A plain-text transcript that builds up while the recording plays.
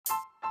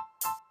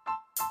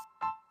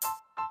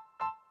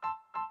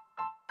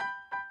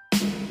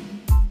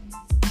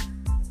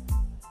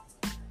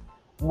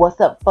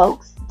What's up,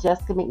 folks?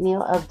 Jessica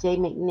McNeil of J.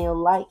 McNeil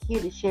Light here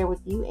to share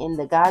with you in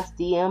the God's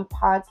DM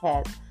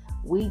podcast.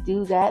 We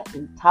do that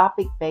through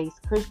topic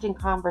based Christian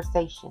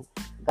conversation.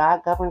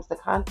 God governs the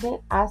content.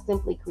 I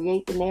simply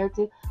create the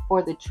narrative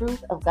for the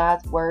truth of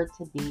God's word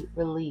to be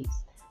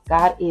released.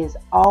 God is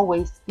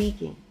always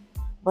speaking,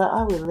 but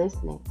are we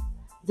listening?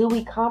 Do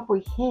we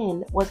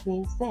comprehend what's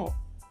being said?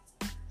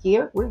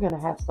 Here, we're going to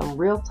have some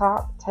real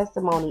talk,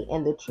 testimony,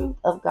 and the truth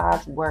of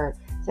God's Word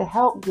to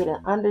help get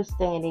an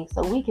understanding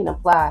so we can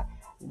apply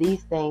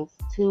these things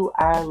to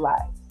our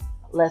lives.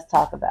 Let's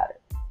talk about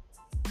it.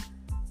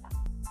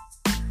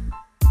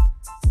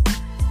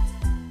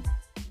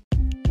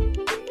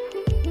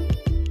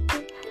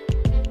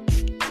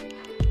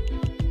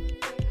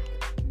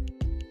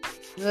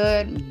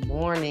 Good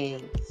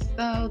morning.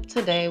 So,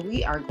 today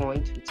we are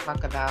going to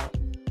talk about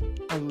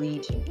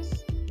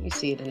allegiance. You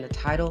see it in the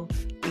title.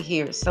 We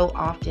hear it so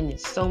often in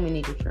so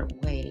many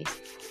different ways.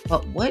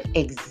 But what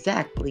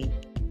exactly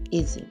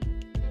is it?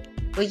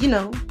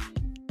 Well,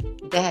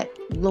 that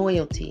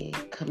loyalty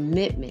and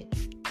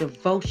commitment,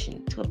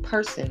 devotion to a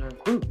person or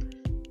group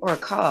or a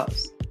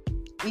cause.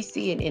 We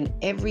see it in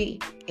every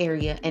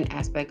area and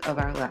aspect of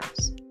our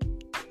lives,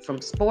 from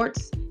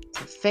sports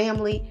to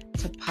family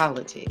to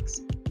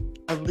politics.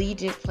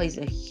 Allegiance plays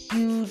a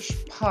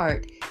huge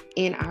part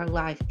in our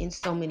life in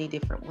so many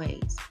different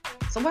ways.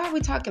 So why are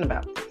we talking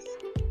about this?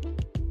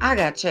 I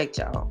got checked,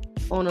 y'all,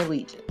 on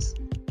allegiance.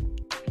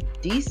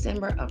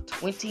 December of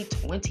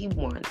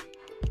 2021,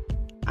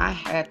 I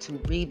had to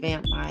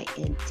revamp my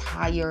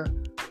entire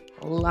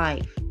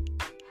life.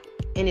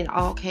 And it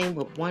all came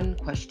with one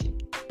question.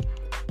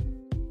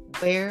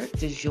 Where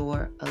does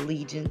your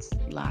allegiance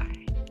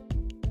lie?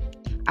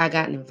 I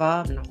got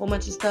involved in a whole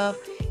bunch of stuff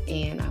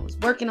and I was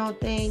working on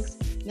things.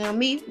 Now,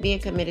 me being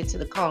committed to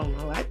the call in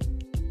my life,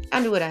 I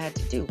knew what I had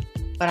to do.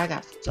 But I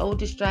got so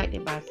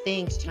distracted by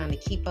things, trying to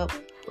keep up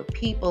with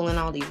people and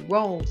all these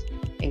roles.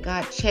 And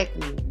God checked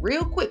me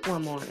real quick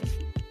one morning.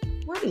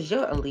 Where does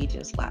your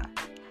allegiance lie?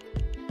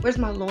 Where's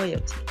my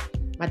loyalty,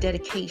 my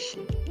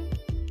dedication,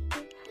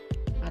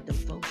 my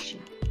devotion,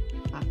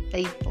 my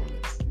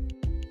faithfulness?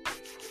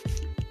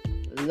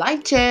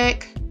 Life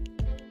check.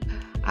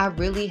 I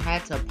really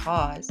had to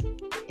pause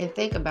and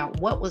think about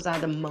what was I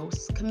the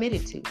most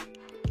committed to.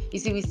 You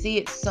see, we see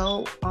it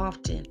so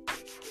often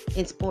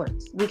in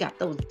sports. We got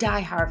those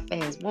diehard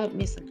fans, won't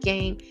miss a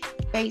game.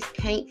 Face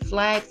paint,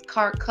 flags,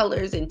 car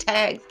colors, and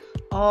tags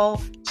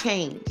all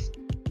changed.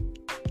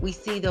 We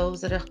see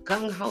those that are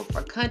gung-ho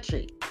for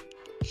country.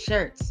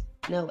 Shirts,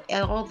 know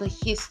all the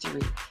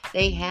history.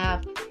 They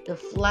have the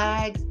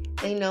flags.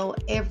 They know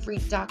every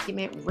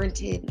document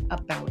rented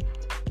about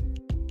it.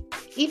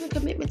 Even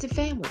commitment to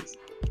families.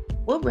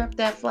 We'll rep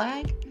that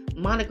flag.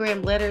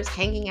 Monogram letters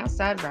hanging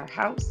outside of our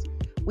house.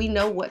 We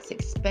know what's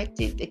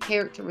expected, the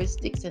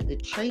characteristics and the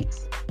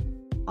traits,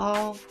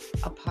 all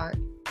a part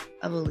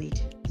of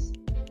allegiance.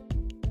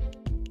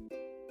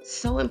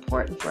 So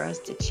important for us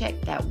to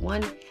check that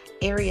one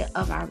area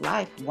of our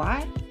life.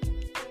 Why?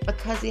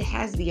 Because it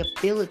has the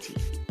ability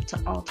to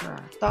alter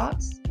our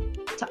thoughts,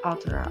 to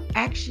alter our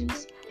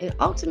actions, and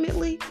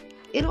ultimately,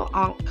 it'll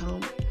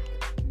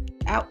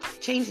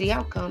change the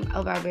outcome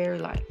of our very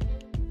life.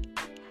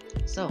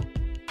 So,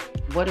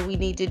 what do we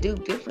need to do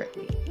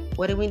differently?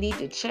 What do we need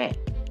to check?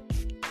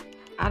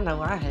 I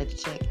know I had to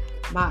check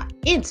my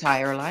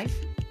entire life.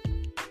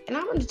 And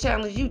I'm going to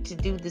challenge you to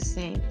do the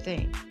same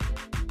thing.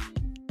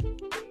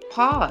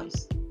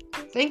 Pause.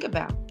 Think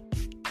about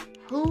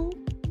who,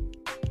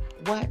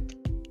 what,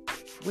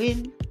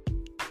 when,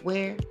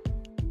 where,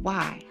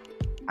 why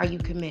are you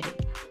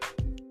committed?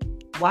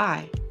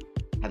 Why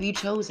have you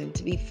chosen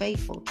to be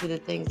faithful to the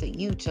things that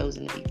you've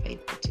chosen to be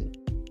faithful to?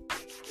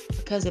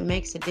 Because it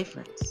makes a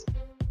difference.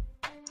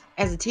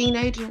 As a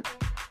teenager,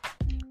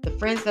 the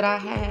friends that I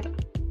had,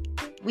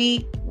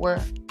 we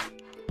were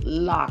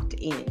locked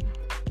in.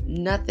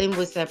 Nothing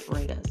would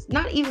separate us.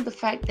 Not even the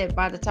fact that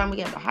by the time we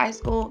got to high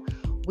school,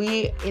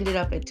 we ended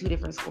up at two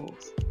different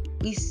schools.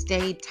 We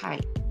stayed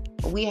tight,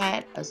 but we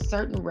had a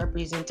certain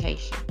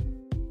representation.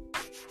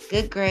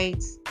 Good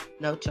grades,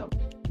 no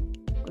trouble.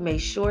 We made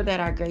sure that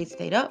our grades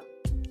stayed up,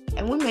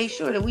 and we made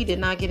sure that we did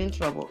not get in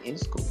trouble in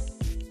school.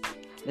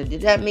 Now,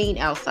 did that mean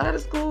outside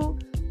of school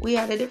we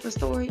had a different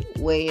story?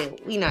 Well,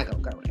 we not gonna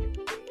go there.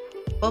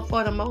 But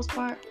for the most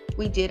part,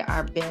 we did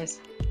our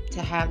best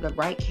to have the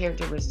right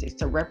characteristics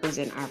to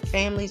represent our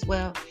families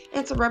well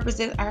and to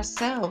represent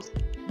ourselves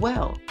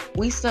well.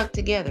 We stuck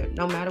together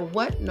no matter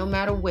what, no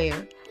matter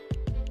where.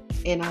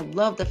 And I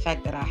love the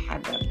fact that I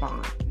had that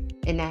bond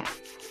and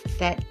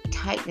that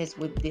tightness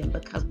with them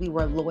because we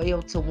were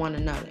loyal to one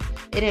another.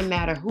 It didn't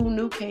matter who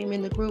new came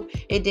in the group.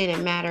 It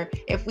didn't matter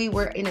if we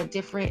were in a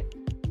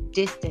different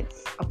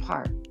distance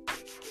apart.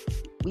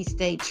 We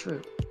stayed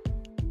true.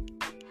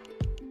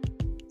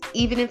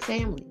 Even in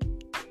family.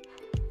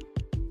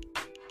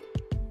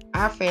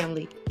 Our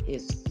family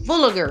is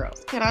full of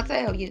girls. Can I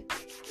tell you?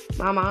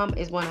 My mom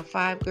is one of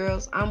 5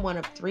 girls. I'm one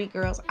of 3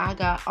 girls. I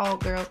got all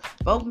girls.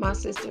 Both my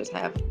sisters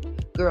have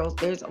girls.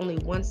 There's only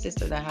one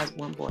sister that has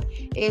one boy.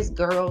 It's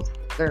girls,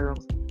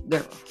 girls,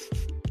 girls.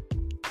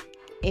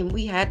 And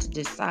we had to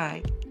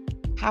decide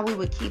how we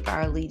would keep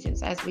our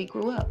allegiance as we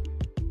grew up.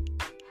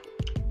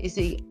 You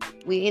see,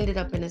 we ended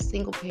up in a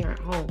single parent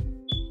home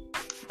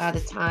by the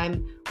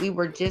time we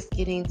were just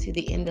getting to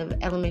the end of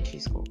elementary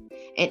school.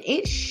 And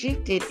it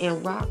shifted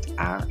and rocked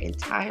our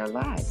entire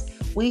lives.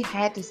 We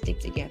had to stick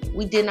together.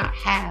 We did not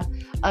have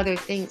other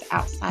things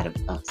outside of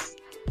us.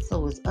 So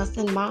it was us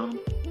and mom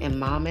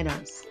and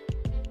us.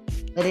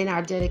 But in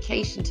our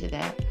dedication to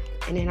that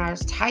and in our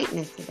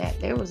tightness to that,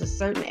 there was a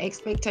certain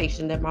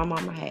expectation that my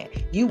mama had.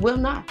 You will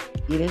not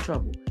get in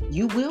trouble.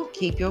 You will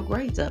keep your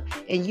grades up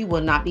and you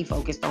will not be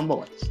focused on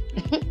boys.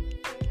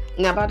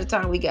 Now, by the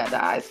time we got to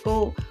high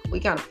school, we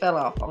kind of fell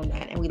off on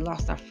that and we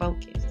lost our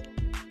focus.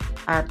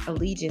 Our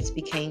allegiance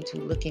became to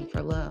looking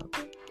for love.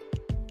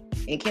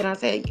 And can I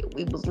tell you,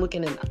 we was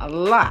looking in a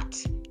lot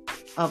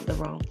of the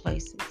wrong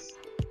places.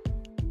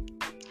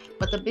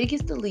 But the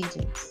biggest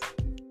allegiance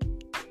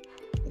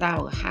that I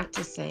will have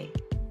to say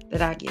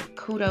that I give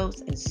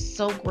kudos and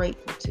so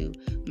grateful to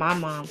my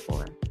mom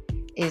for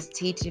is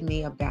teaching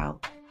me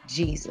about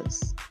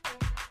Jesus.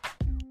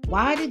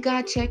 Why did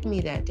God check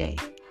me that day?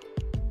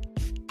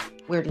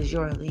 Where does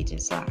your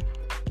allegiance lie?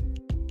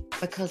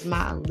 Because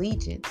my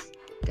allegiance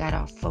got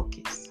off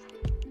focus.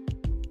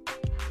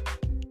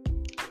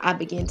 I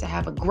began to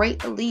have a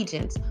great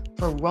allegiance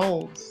for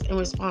roles and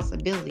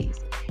responsibilities,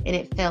 and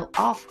it fell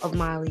off of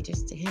my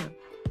allegiance to Him.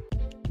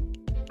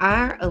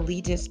 Our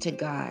allegiance to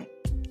God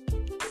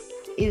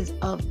is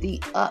of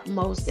the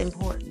utmost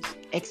importance,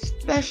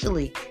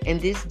 especially in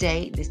this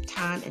day, this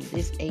time, and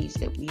this age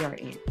that we are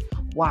in.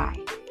 Why?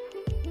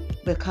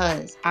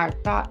 Because our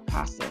thought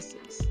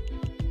processes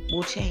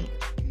will change.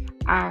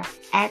 Our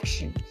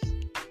actions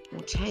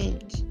will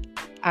change.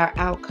 Our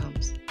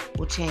outcomes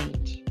will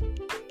change.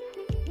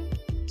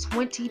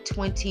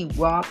 2020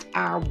 rocked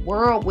our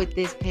world with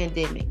this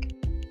pandemic.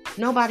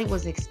 Nobody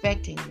was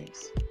expecting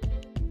this.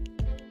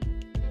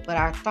 But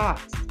our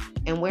thoughts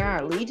and where our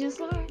allegiance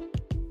lie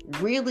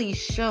really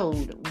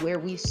showed where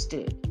we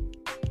stood.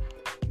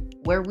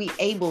 Were we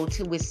able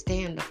to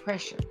withstand the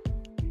pressure?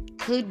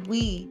 Could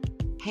we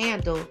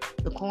handle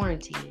the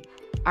quarantine,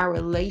 our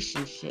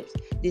relationships,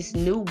 this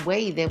new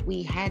way that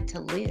we had to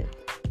live?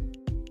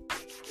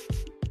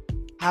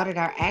 How did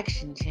our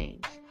action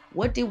change?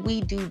 What did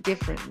we do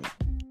differently?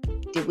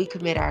 Did we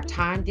commit our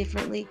time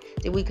differently?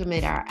 Did we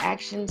commit our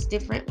actions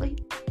differently?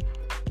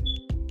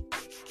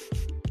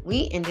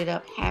 We ended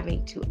up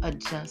having to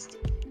adjust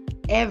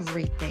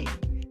everything.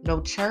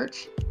 No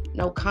church,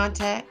 no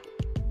contact,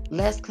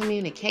 less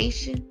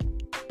communication.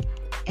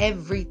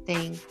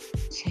 Everything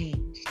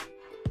changed.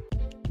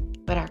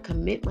 But our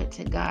commitment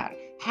to God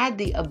had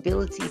the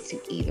ability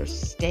to either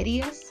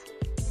steady us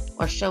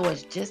or show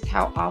us just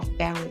how off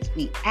balance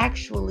we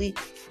actually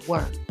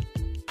were.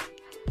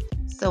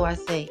 So I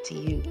say to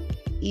you,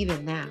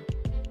 even now,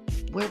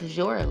 where does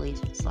your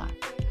allegiance lie?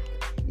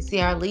 You see,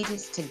 our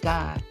allegiance to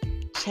God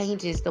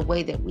changes the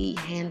way that we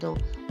handle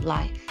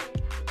life.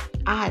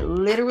 I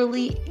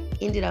literally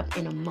ended up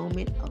in a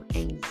moment of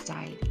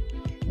anxiety.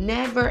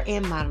 Never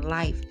in my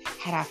life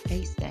had I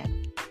faced that.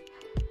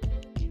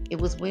 It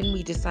was when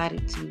we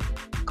decided to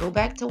go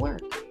back to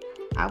work.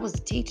 I was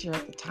a teacher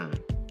at the time.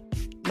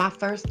 My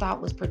first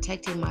thought was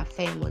protecting my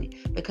family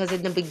because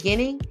in the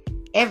beginning,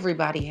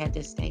 everybody had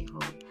to stay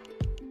home.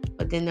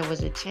 But then there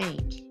was a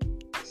change.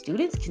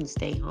 Students can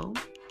stay home,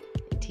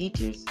 and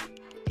teachers,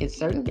 in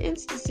certain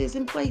instances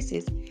and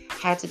places,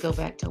 had to go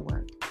back to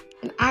work.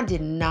 And I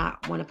did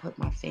not want to put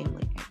my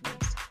family at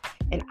risk.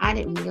 And I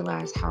didn't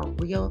realize how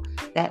real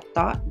that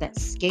thought, that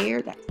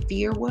scare, that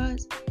fear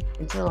was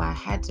until I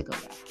had to go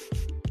back.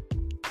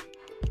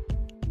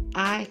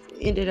 I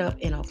ended up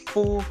in a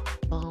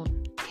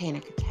full-blown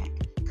panic attack.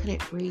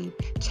 Couldn't breathe,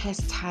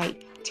 chest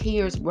tight,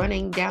 tears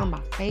running down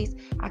my face.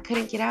 I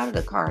couldn't get out of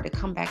the car to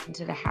come back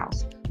into the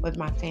house with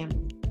my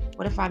family.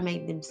 What if I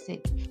made them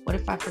sick? What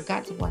if I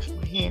forgot to wash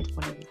my hands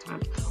one at a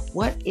time?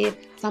 What if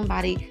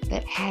somebody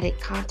that had it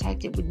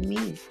contacted with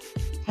me,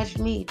 touched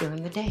me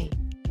during the day?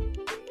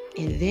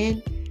 And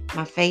then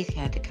my faith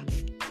had to come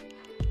in.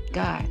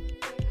 God,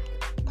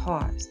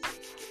 pause.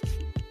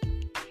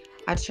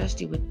 I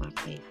trust you with my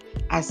faith.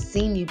 I've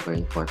seen you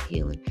bring forth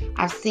healing.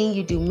 I've seen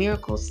you do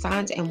miracles,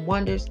 signs, and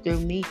wonders through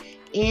me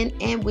in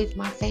and with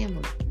my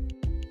family.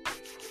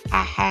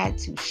 I had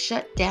to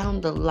shut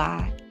down the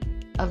lie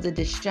of the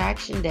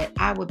distraction that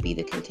I would be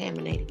the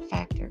contaminating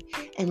factor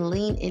and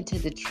lean into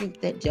the truth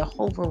that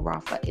Jehovah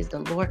Rapha is the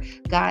Lord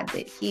God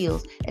that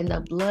heals, and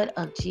the blood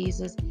of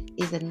Jesus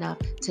is enough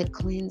to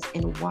cleanse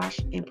and wash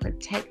and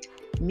protect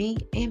me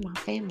and my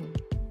family.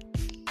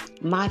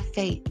 My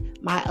faith,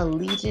 my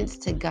allegiance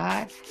to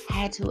God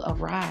had to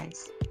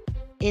arise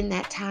in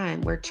that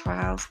time where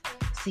trials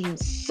seemed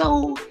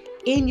so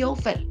in your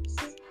face.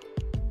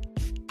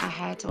 I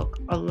had to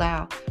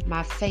allow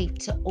my faith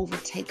to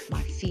overtake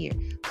my fear,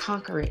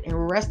 conquer it,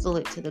 and wrestle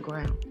it to the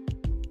ground.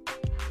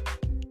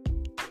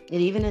 And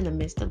even in the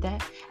midst of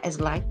that, as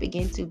life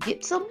began to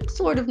get some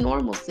sort of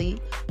normalcy,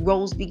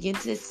 roles began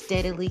to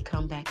steadily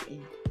come back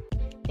in.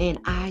 And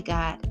I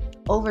got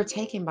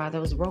overtaken by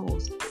those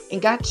roles.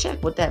 And God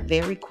checked with that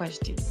very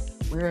question.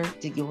 Where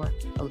did your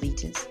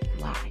allegiance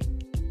lie?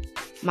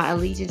 My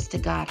allegiance to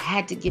God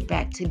had to get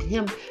back to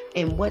Him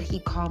and what He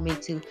called me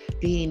to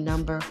being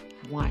number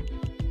one.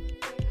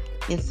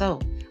 And so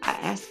I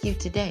ask you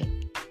today,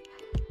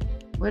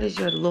 where does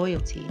your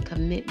loyalty and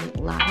commitment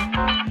lie?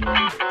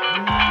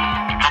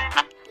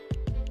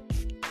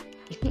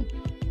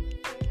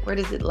 Where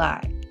does it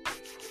lie?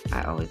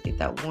 I always get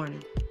that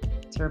warning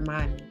to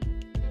remind me,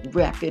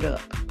 wrap it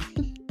up.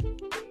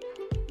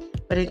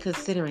 But in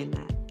considering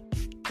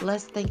that,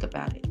 let's think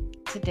about it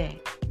today.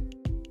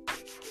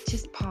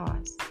 Just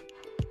pause.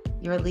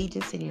 Your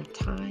allegiance in your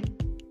time,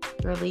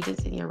 your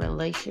allegiance in your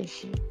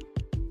relationship,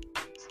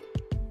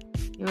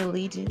 your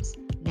allegiance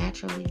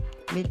naturally,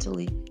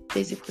 mentally,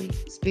 physically,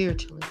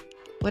 spiritually.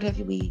 What have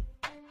we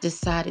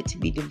decided to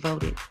be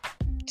devoted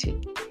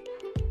to?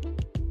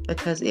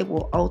 Because it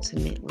will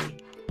ultimately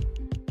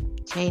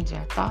change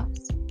our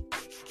thoughts,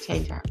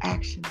 change our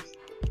actions,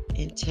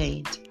 and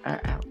change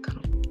our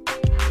outcome.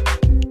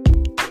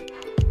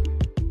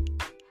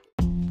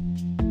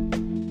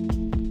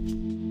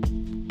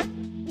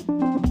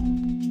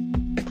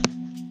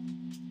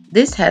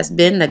 This has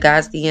been the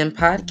God's the End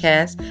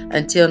podcast.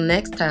 Until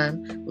next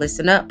time,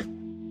 listen up.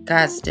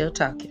 God's still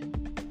talking.